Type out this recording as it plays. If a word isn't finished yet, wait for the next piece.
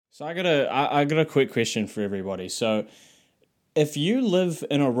So I got a quick question for everybody. So if you live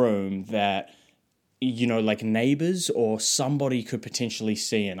in a room that, you know, like neighbors or somebody could potentially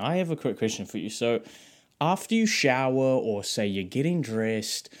see in, I have a quick question for you. So after you shower or say you're getting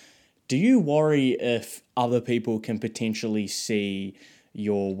dressed, do you worry if other people can potentially see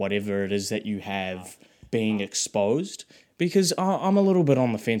your whatever it is that you have being exposed? Because I'm a little bit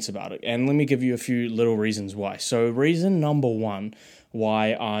on the fence about it. And let me give you a few little reasons why. So reason number one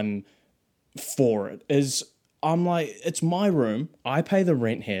why I'm for it is I'm like, it's my room. I pay the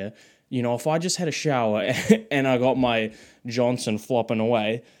rent here. You know, if I just had a shower and I got my Johnson flopping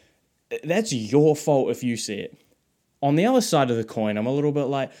away, that's your fault if you see it. On the other side of the coin, I'm a little bit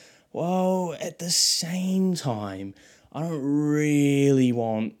like, well, at the same time, I don't really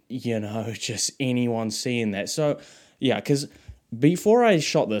want, you know, just anyone seeing that. So, yeah, because before I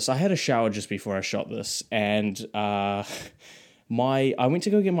shot this, I had a shower just before I shot this, and I went to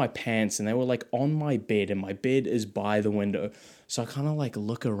go get my pants, and they were like on my bed, and my bed is by the window. So I kind of like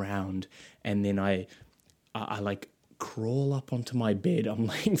look around, and then I like crawl up onto my bed. I'm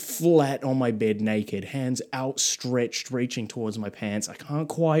laying flat on my bed naked, hands outstretched, reaching towards my pants. I can't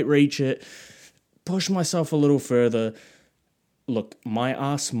quite reach it. Push myself a little further. Look, my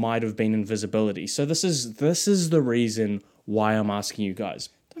ass might have been invisibility. So this is the reason why I'm asking you guys.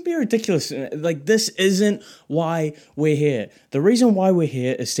 Don't be ridiculous. Like, this isn't why we're here. The reason why we're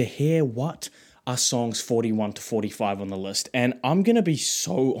here is to hear what are songs 41 to 45 on the list. And I'm going to be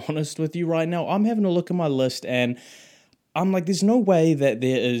so honest with you right now. I'm having a look at my list and I'm like, there's no way that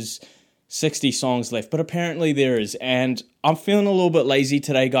there is 60 songs left, but apparently there is. And I'm feeling a little bit lazy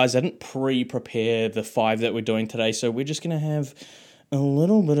today, guys. I didn't pre-prepare the 5 that we're doing today, so we're just going to have a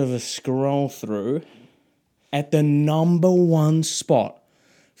little bit of a scroll through. At the number 1 spot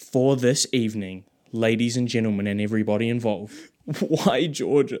for this evening, ladies and gentlemen, and everybody involved, Why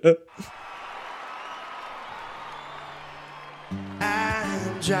Georgia?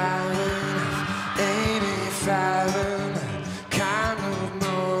 I'm driving 85, kind of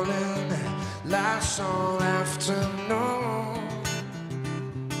morning, last all afternoon.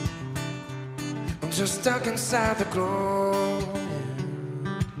 I'm just stuck inside the glow.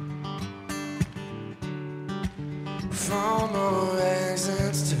 Four more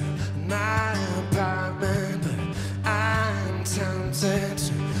exits to my apartment, but I'm tempted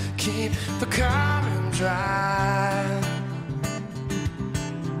to keep the car and drive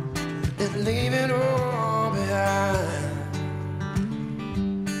and leave it all behind.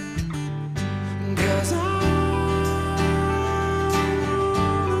 'Cause I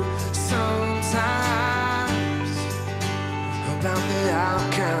sometimes about the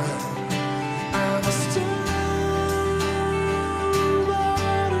outcome of a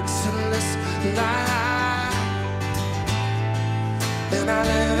life, and I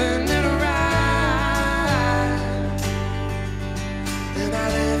live in it right, and I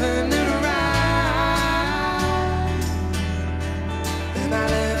live in it right, and I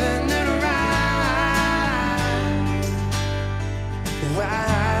live in it right.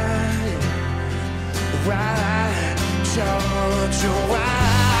 Why, Georgia, why?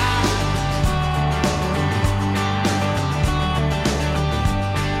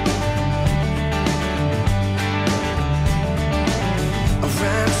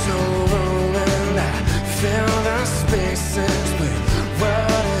 Fill the spaces with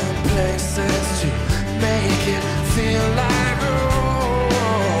wooden places to make it feel like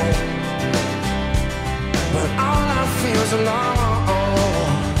home. But all I feel is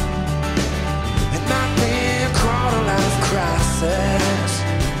alone. It might be a quarter life crisis,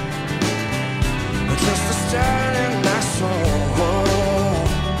 but just a stirring in my soul.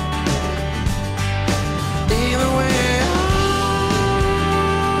 Either way,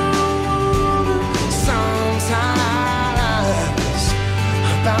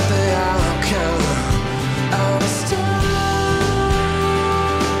 about the outcome of a storm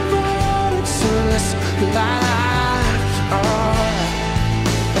to this life. Oh,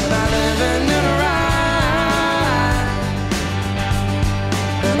 and I live in it right,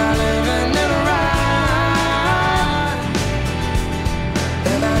 and I live in it right,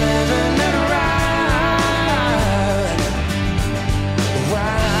 and I live in it right.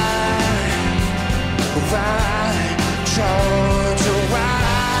 Why, Georgia, why?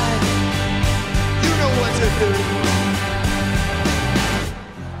 You know what to do.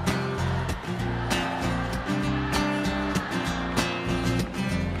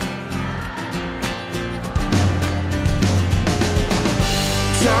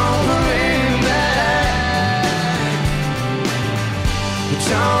 Don't believe me.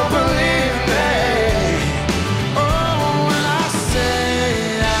 Don't believe me. Oh, when I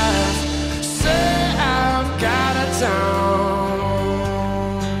say I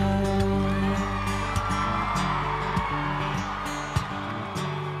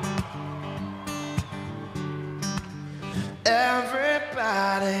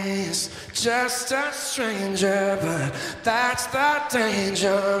Everybody's just a stranger, but that's the danger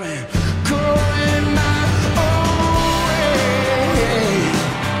in going my own way.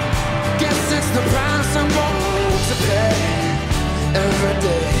 Guess it's the price I'm willing to pay every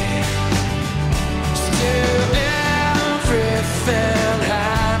day. Still, everything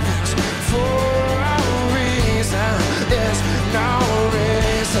happens for a reason. There's no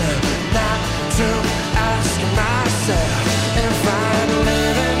reason not to ask myself if I'm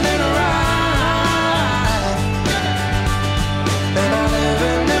living it right. Am I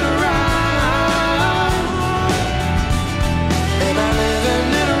living it right? Am I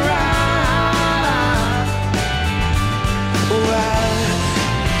living it right? Why?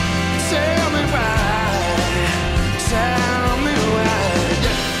 Tell me why. Tell me why.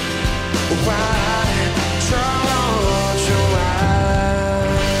 Why? Don't you why?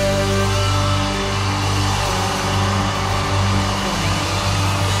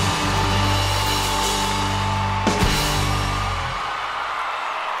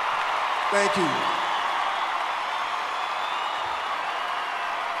 Thank you.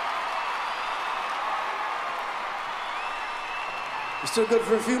 We're still good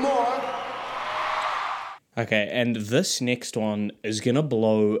for a few more. Okay, and this next one is gonna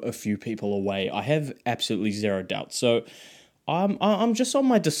blow a few people away. I have absolutely zero doubt. So, I'm just on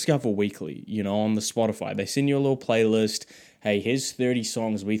my Discover Weekly, on the Spotify. They send you a little playlist. Hey, here's 30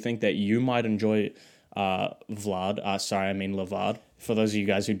 songs we think that you might enjoy. Lavad. For those of you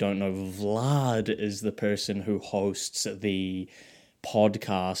guys who don't know, Vlad is the person who hosts the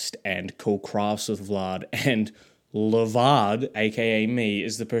podcast and Cool Crafts with Vlad, and Lavad, aka me,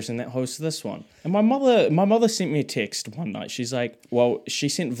 is the person that hosts this one. And my mother sent me a text one night. She's like, she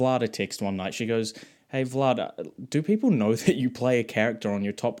sent Vlad a text one night. She goes, "Hey Vlad, do people know that you play a character on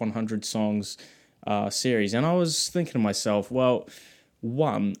your top 100 songs series?" And I was thinking to myself, well,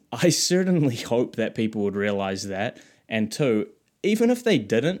 one, I certainly hope that people would realize that, and two, even if they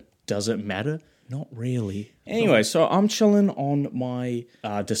didn't, does it matter? Not really. Anyway, so I'm chilling on my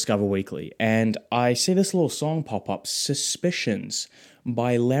Discover Weekly, and I see this little song pop up, Suspicions,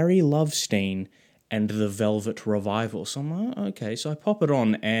 by Larry Lovestein and the Velvet Revival. So I'm like, okay, so I pop it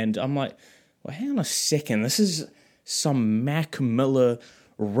on, and I'm like, well, hang on a second, this is some Mac Miller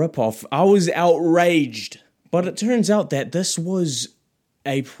ripoff. I was outraged. But it turns out that this was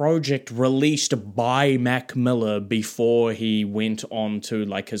a project released by Mac Miller before he went on to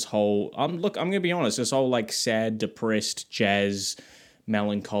his whole, I'm gonna be honest, this whole sad, depressed, jazz,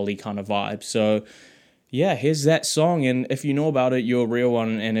 melancholy kind of vibe. So yeah, here's that song, and if you know about it, you're a real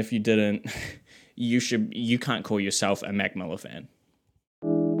one, and if you didn't, you can't call yourself a Mac Miller fan.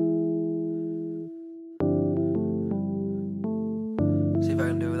 See if I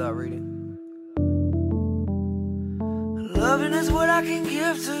can do it without reading. Loving is what I can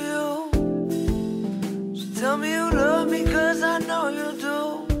give to you. So tell me you love me, cause I know you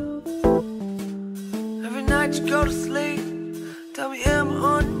do. Every night you go to sleep, tell me am I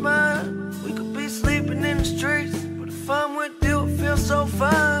on your mind? We could be sleeping in the streets, but if I'm with you it feels so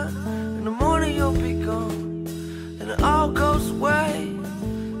fine. In the morning you'll be gone, and it all goes away.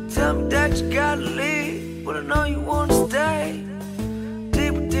 Tell me that you gotta leave, but I know you wanna stay.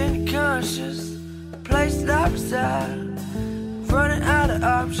 Deep within your conscience, the place that I reside. Running out of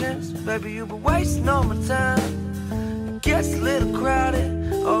options, baby, you've been wasting all my time. It gets a little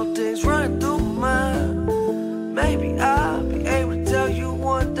crowded, all things running through my mind. Maybe I'll be able to tell you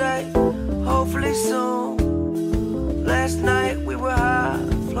one day, hopefully soon. Last night we were high,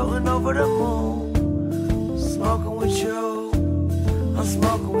 floating over the moon. Smoking with you, I'm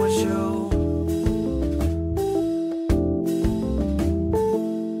smoking with you.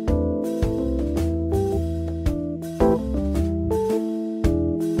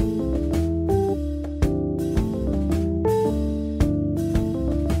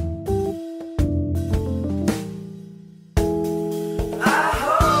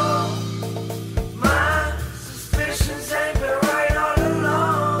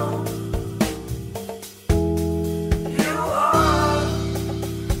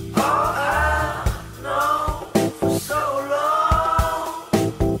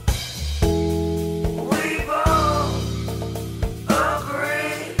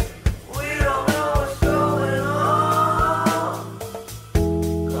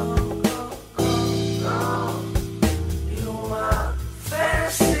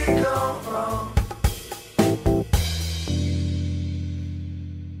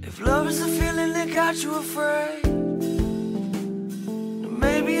 You afraid?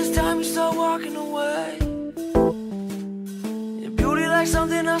 Maybe it's time you start walking away. Your beauty like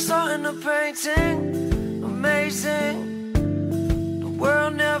something I saw in a painting. Amazing. The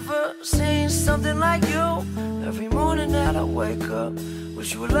world something like you. Every morning that I wake up,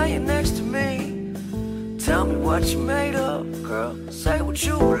 wish you were laying next to me. Tell me what you made of, girl, say what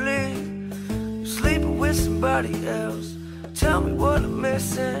you believe. You sleeping with somebody else, tell me what I'm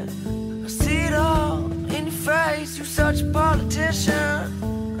missing. I see it all in your face, you such a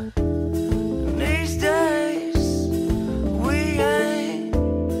politician. And these days, we ain't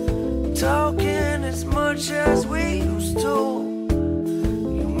talking as much as we used to.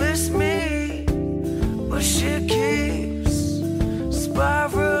 You miss me, but shit keeps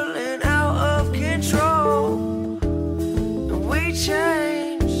spiraling out of control. And we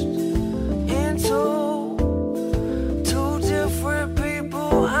changed into two different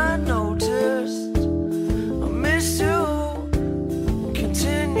people. I noticed I miss you,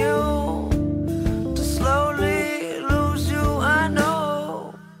 continue to slowly lose you. I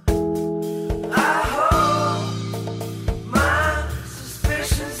know. I hope my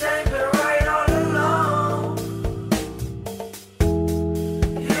suspicions ain't been right all along.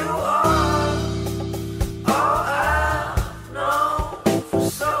 You are all I've known for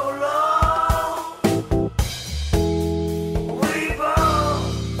so long. We both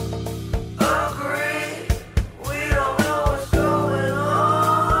agree we don't know what's going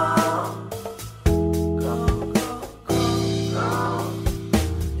on. Go, go, go, go.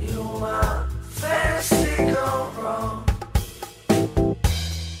 You my fantasy gone wrong.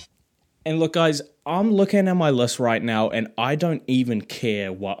 And look, guys, I'm looking at my list right now, and I don't even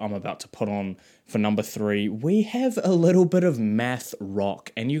care what I'm about to put on for number 3. We have a little bit of math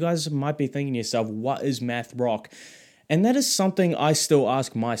rock, and you guys might be thinking to yourself, what is math rock? And that is something I still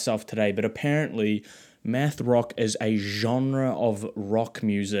ask myself today, but apparently math rock is a genre of rock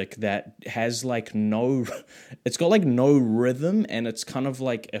music that has like no, it's got like no rhythm, and it's kind of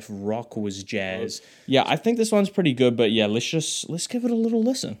like if rock was jazz. Yeah, I think this one's pretty good, but yeah, let's give it a little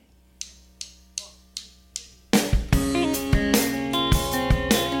listen.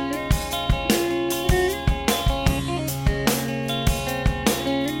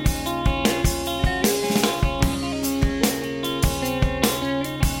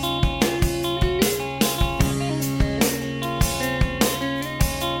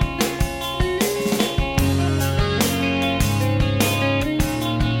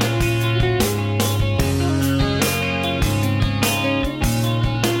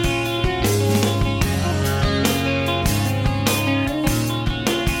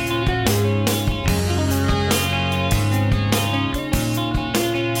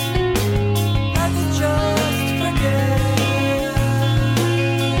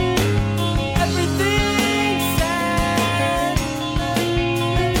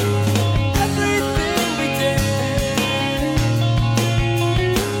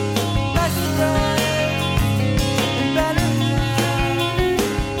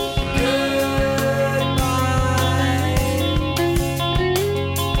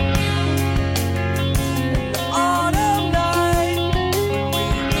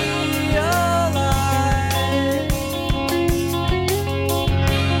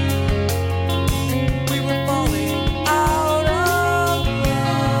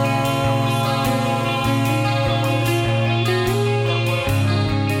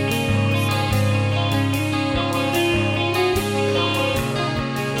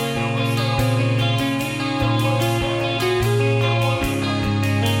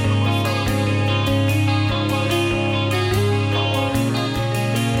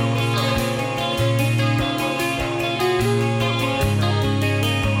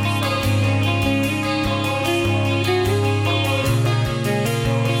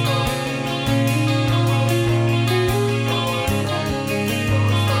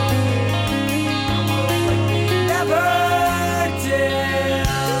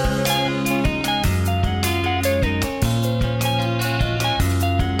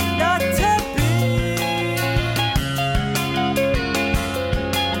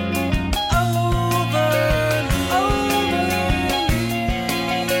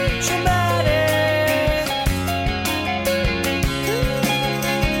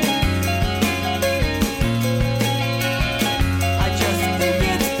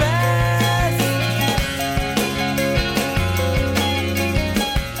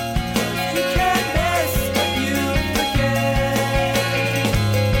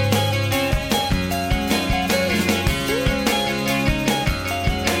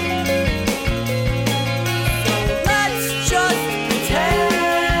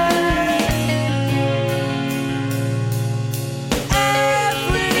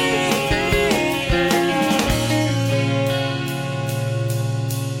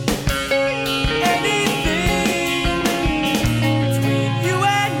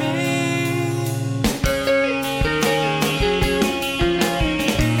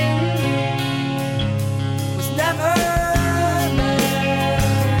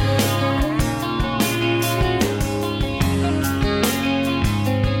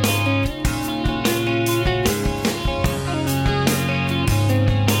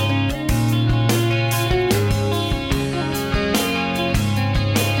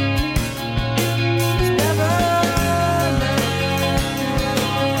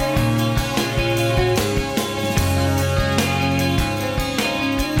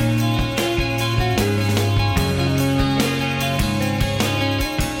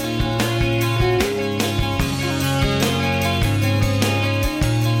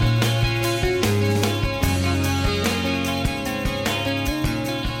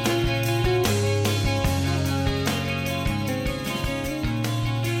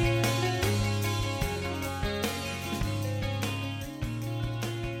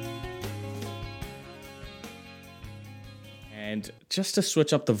 And just to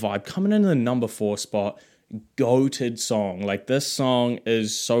switch up the vibe, coming into the number 4 spot, goated song. Like, this song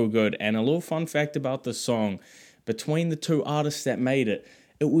is so good. And a little fun fact about this song, between the two artists that made it,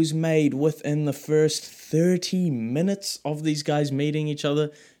 it was made within the first 30 minutes of these guys meeting each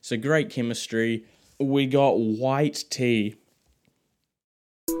other. So great chemistry. We got White Tea.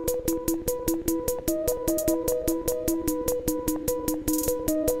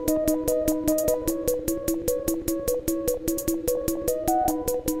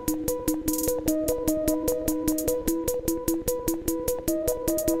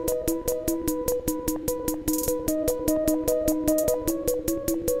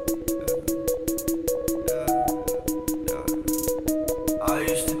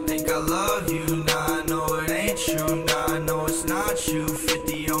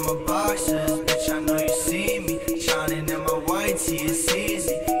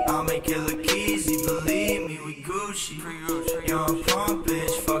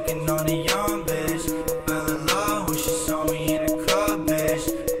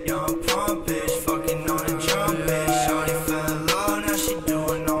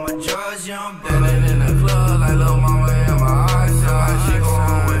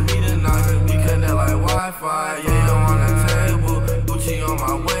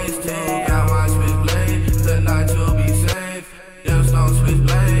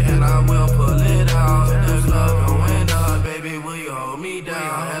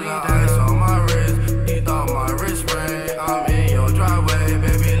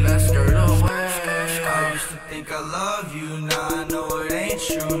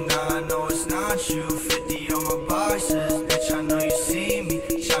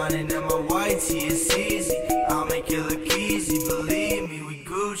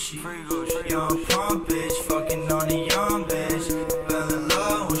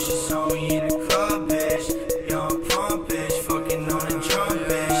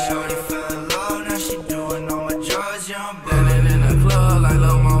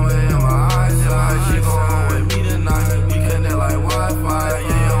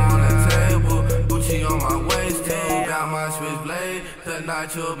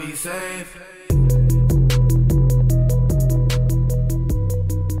 You'll be safe.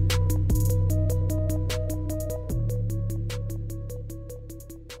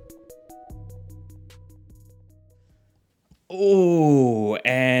 Oh,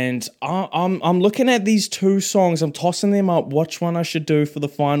 and I'm looking at these two songs. I'm tossing them up. Which one I should do for the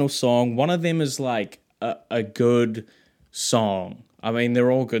final song? One of them is like a good song. I mean,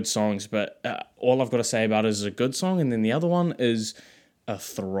 they're all good songs, but all I've got to say about it is a good song, and then the other one is a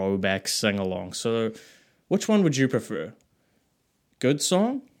throwback sing-along. So which one would you prefer? Good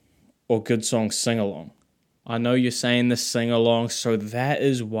song or good song sing-along? I know you're saying the sing-along, so that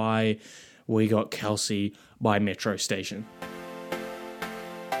is why we got Kelsey by Metro Station.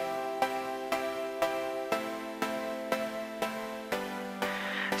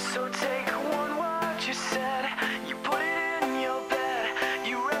 So take one word you said, you put it in your bed,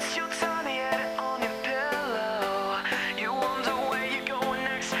 you rest your tiny head on your pillow, you wonder where you're going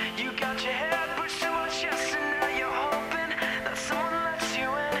next, you got your head pushed to my chest and now you're hoping that someone lets you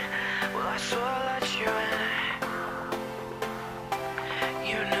in. Well, I swear I let you in,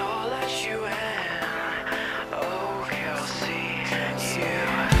 you know I let you in. Oh, Kelsey, you.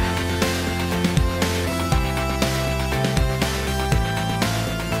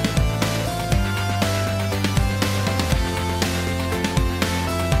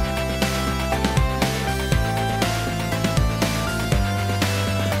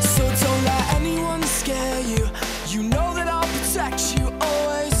 So don't let anyone scare you. You know that I'll protect you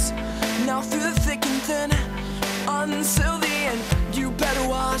always. Now through the thick and thin, until the end, you better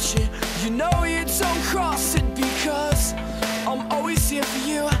watch it. You know you don't cross it, because I'm always here for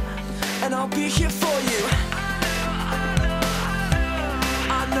you, and I'll be here for you.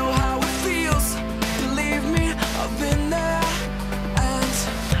 I know how it feels, believe me, I've been there. And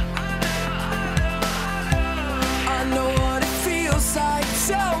I know what it feels like,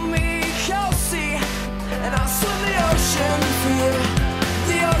 tell me, Kelsey. And I'll swim the ocean for you,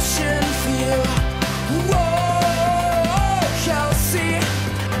 the ocean for you. Whoa, Kelsey.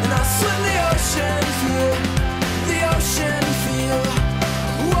 And I'll swim the ocean for you, the ocean for you.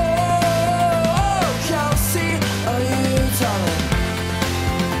 Whoa, Kelsey, are you darling?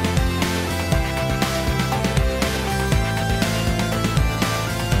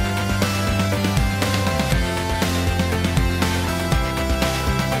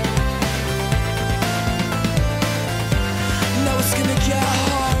 Now it's gonna get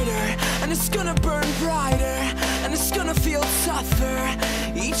harder, and it's gonna burn brighter, and it's gonna feel tougher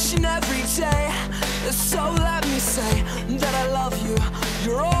each and every day. So let me say that I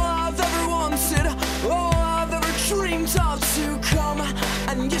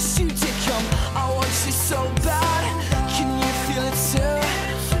I want you so bad. Can you feel it too?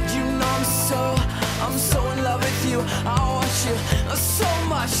 You know I'm so in love with you. I want you so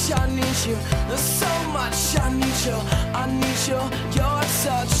much. I need you so much. I need your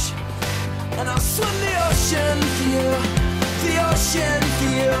touch. And I'll swim the ocean for you, the ocean for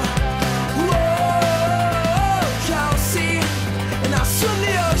you. Whoa, can't see. And I'll swim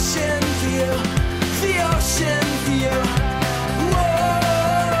the ocean for you, the ocean for you.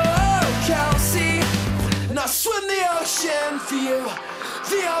 Whoa, can't see. And I'll swim the ocean for you,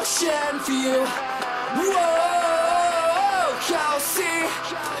 the ocean for you. Whoa, can't see.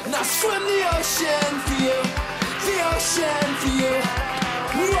 And I'll swim the ocean for you, the ocean for you.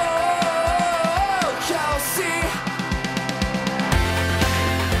 Whoa.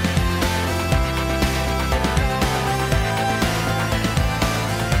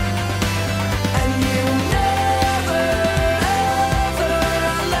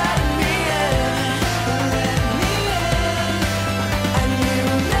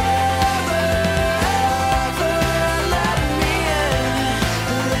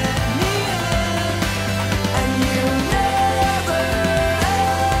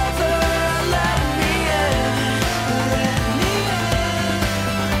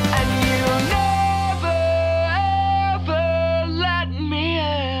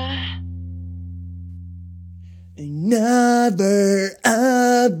 Never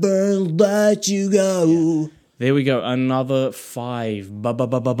ever let you go. There we go, another 5.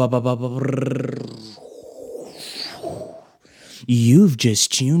 You've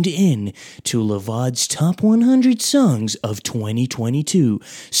just tuned in to Lavad's Top 100 Songs of 2022.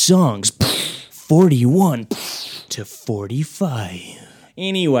 Songs 41 to 45.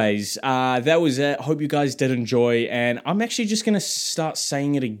 Anyways, that was it. Hope you guys did enjoy, and I'm actually just going to start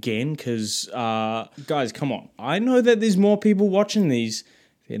saying it again, because, guys, come on. I know that there's more people watching these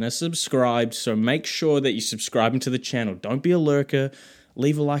than are subscribed, so make sure that you subscribe to the channel. Don't be a lurker.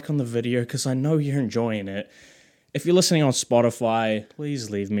 Leave a like on the video, because I know you're enjoying it. If you're listening on Spotify, please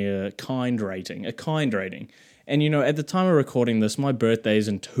leave me a kind rating. And, at the time of recording this, my birthday is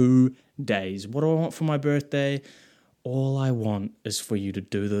in 2 days. What do I want for my birthday? All I want is for you to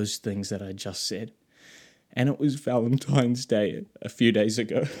do those things that I just said. And it was Valentine's Day a few days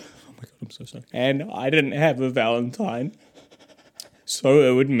ago. Oh my God, I'm so sorry. And I didn't have a Valentine. So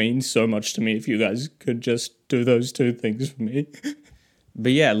it would mean so much to me if you guys could just do those 2 things for me.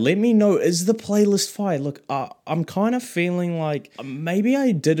 But yeah, let me know, is the playlist fire? Look, I'm kind of feeling like maybe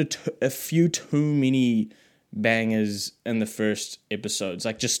I did a few too many bangers in the first episodes.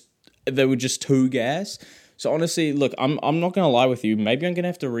 They were just too gas. So honestly, look, I'm not going to lie with you. Maybe I'm going to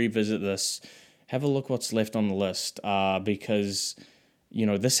have to revisit this, have a look what's left on the list, because,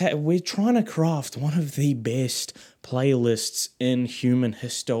 we're trying to craft one of the best playlists in human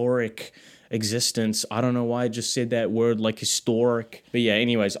historic existence. I don't know why I just said that word, like historic. But yeah,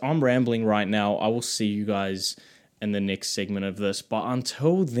 anyways, I'm rambling right now. I will see you guys in the next segment of this. But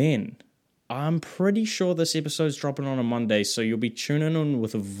until then, I'm pretty sure this episode's dropping on a Monday, so you'll be tuning in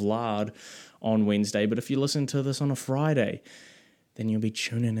with Vlad on Wednesday. But if you listen to this on a Friday, then you'll be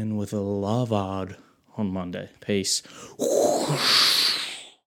tuning in with a Lavard on Monday. Peace.